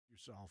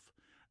yourself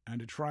and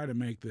to try to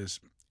make this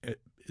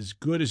as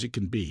good as it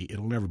can be.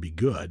 It'll never be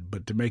good,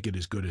 but to make it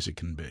as good as it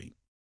can be.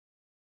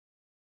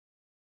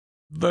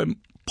 The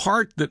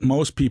part that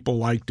most people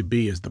like to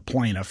be is the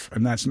plaintiff,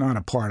 and that's not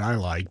a part I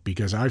like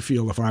because I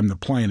feel if I'm the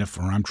plaintiff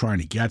or I'm trying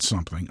to get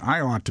something, I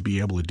ought to be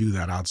able to do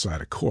that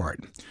outside of court.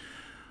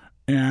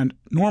 And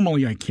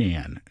normally I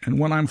can. And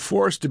when I'm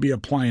forced to be a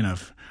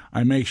plaintiff,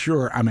 I make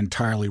sure I'm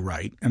entirely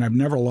right. And I've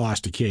never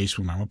lost a case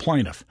when I'm a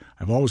plaintiff.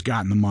 I've always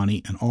gotten the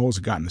money and always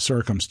gotten the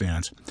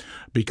circumstance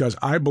because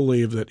I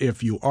believe that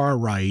if you are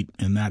right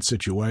in that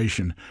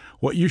situation,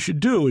 what you should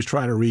do is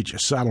try to reach a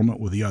settlement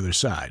with the other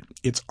side.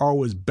 It's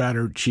always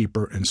better,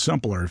 cheaper, and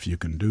simpler if you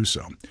can do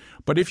so.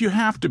 But if you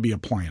have to be a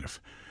plaintiff,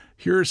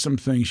 here are some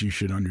things you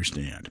should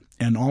understand.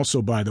 And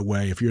also, by the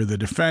way, if you're the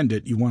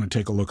defendant, you want to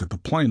take a look at the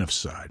plaintiff's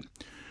side.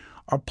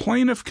 A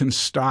plaintiff can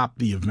stop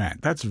the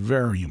event. That's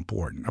very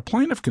important. A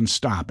plaintiff can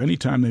stop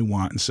anytime they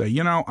want and say,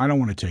 I don't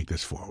want to take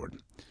this forward.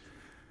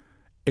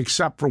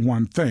 Except for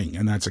one thing,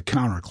 and that's a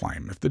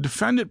counterclaim. If the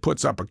defendant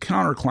puts up a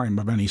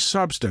counterclaim of any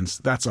substance,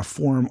 that's a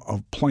form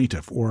of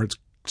plaintiff, or it's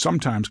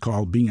sometimes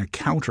called being a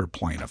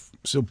counter-plaintiff.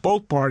 So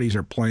both parties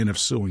are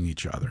plaintiffs suing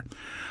each other.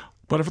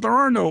 But if there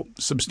are no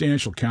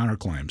substantial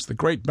counterclaims, the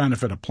great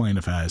benefit a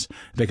plaintiff has,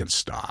 they can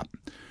stop.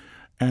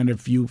 And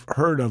if you've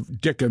heard of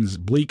Dickens'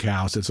 Bleak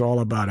House, it's all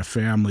about a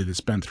family that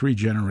spent 3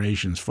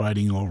 generations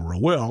fighting over a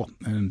will.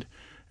 And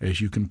as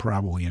you can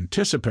probably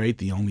anticipate,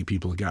 the only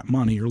people who got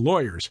money are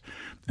lawyers.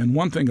 And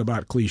one thing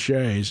about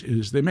cliches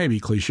is they may be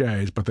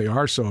cliches, but they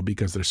are so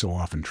because they're so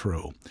often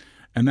true.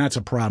 And that's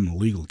a problem in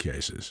legal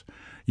cases.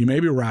 You may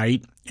be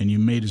right and you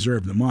may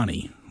deserve the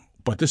money,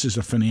 but this is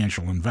a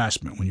financial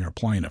investment when you're a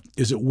plaintiff.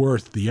 Is it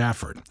worth the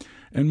effort?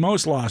 And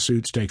most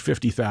lawsuits take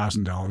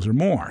 $50,000 or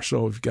more.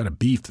 So if you've got a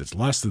beef that's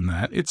less than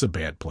that, it's a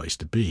bad place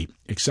to be,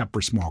 except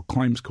for small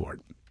claims court.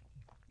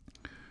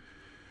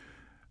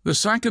 The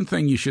second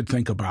thing you should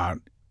think about,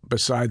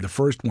 beside the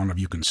first one of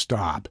you can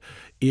stop,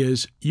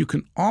 is you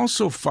can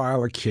also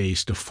file a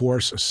case to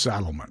force a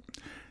settlement.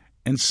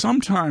 And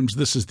sometimes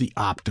this is the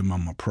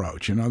optimum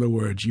approach. In other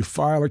words, you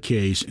file a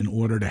case in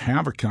order to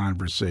have a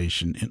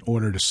conversation, in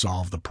order to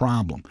solve the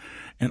problem.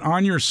 And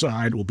on your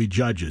side will be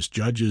judges.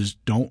 Judges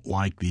don't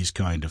like these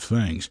kind of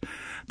things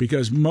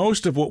because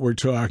most of what we're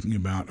talking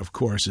about, of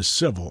course, is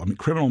civil. I mean,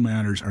 criminal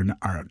matters are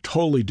a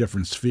totally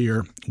different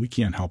sphere. We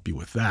can't help you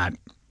with that.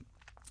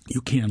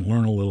 You can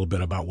learn a little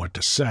bit about what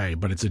to say,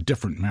 but it's a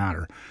different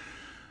matter.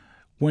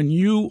 When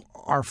you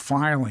are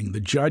filing, the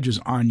judge is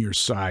on your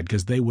side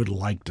because they would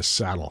like to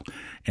settle.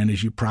 And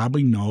as you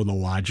probably know, the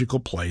logical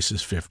place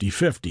is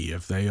 50-50.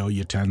 If they owe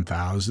you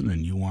 $10,000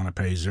 and you want to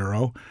pay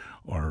zero,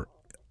 or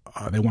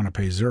they want to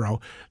pay zero,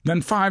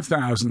 then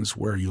 $5,000 is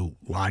where you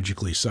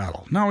logically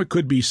settle. Now, it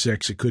could be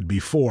 6, it could be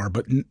 4,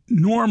 but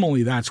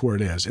normally that's where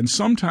it is. And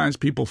sometimes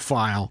people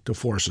file to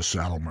force a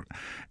settlement.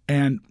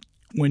 And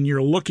when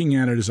you're looking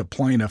at it as a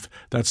plaintiff,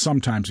 that's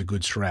sometimes a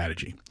good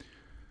strategy.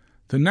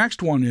 The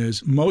next one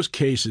is most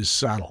cases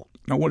settle.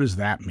 Now, what does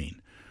that mean?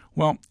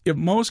 Well, if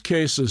most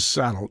cases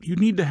settle, you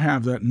need to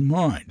have that in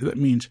mind. That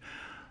means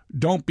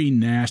don't be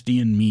nasty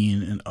and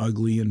mean and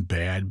ugly and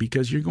bad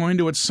because you're going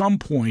to at some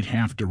point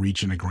have to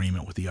reach an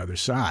agreement with the other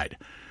side.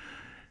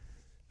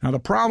 Now, the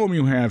problem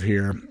you have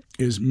here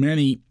is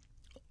many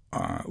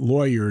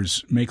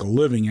lawyers make a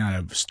living out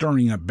of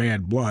stirring up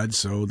bad blood,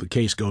 so the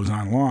case goes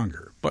on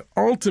longer. But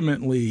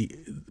ultimately,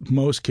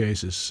 most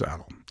cases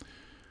settle.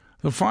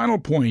 The final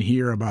point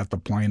here about the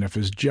plaintiff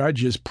is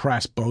judges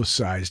press both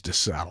sides to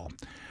settle.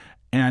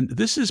 And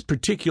this is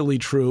particularly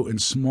true in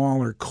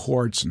smaller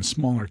courts and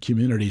smaller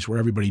communities where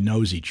everybody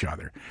knows each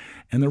other.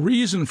 And the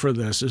reason for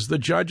this is the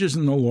judges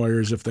and the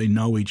lawyers, if they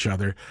know each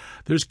other,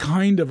 there's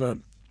kind of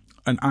an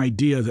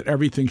idea that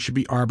everything should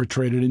be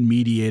arbitrated and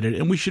mediated,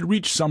 and we should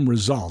reach some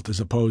result as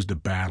opposed to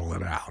battle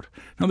it out.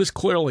 Now, this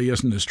clearly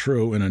isn't as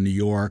true in a New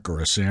York or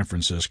a San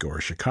Francisco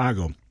or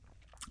Chicago.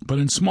 But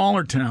in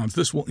smaller towns,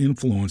 this will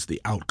influence the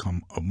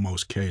outcome of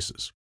most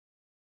cases.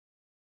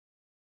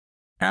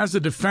 As a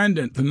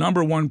defendant, the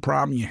number one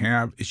problem you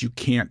have is you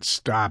can't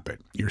stop it.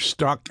 You're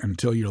stuck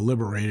until you're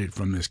liberated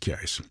from this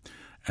case.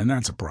 And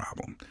that's a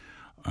problem.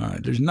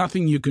 There's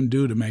nothing you can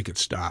do to make it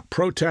stop.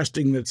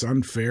 Protesting that's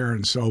unfair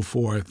and so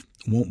forth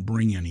won't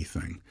bring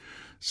anything.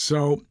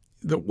 So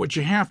what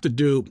you have to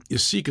do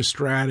is seek a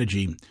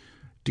strategy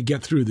to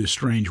get through this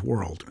strange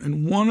world.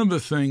 And one of the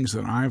things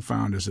that I've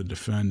found as a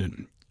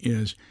defendant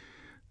is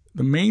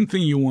the main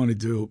thing you want to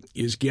do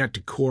is get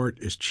to court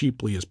as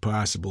cheaply as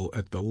possible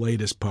at the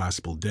latest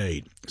possible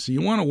date. So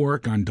you want to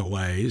work on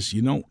delays.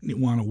 You don't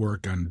want to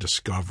work on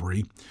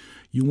discovery.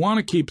 You want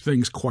to keep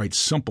things quite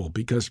simple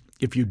because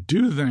if you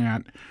do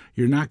that,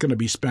 you're not going to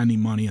be spending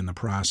money in the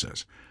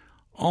process.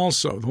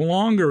 Also, the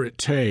longer it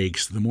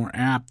takes, the more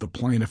apt the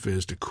plaintiff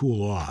is to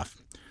cool off.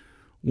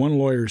 One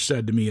lawyer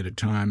said to me at a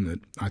time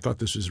that I thought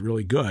this was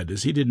really good,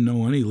 is he didn't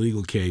know any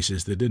legal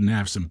cases that didn't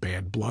have some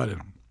bad blood in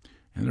them.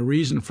 And the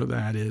reason for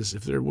that is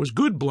if there was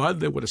good blood,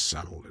 they would have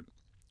settled it.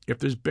 If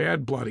there's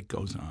bad blood, it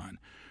goes on.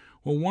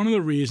 Well, one of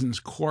the reasons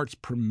courts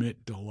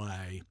permit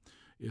delay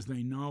is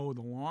they know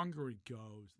the longer it goes,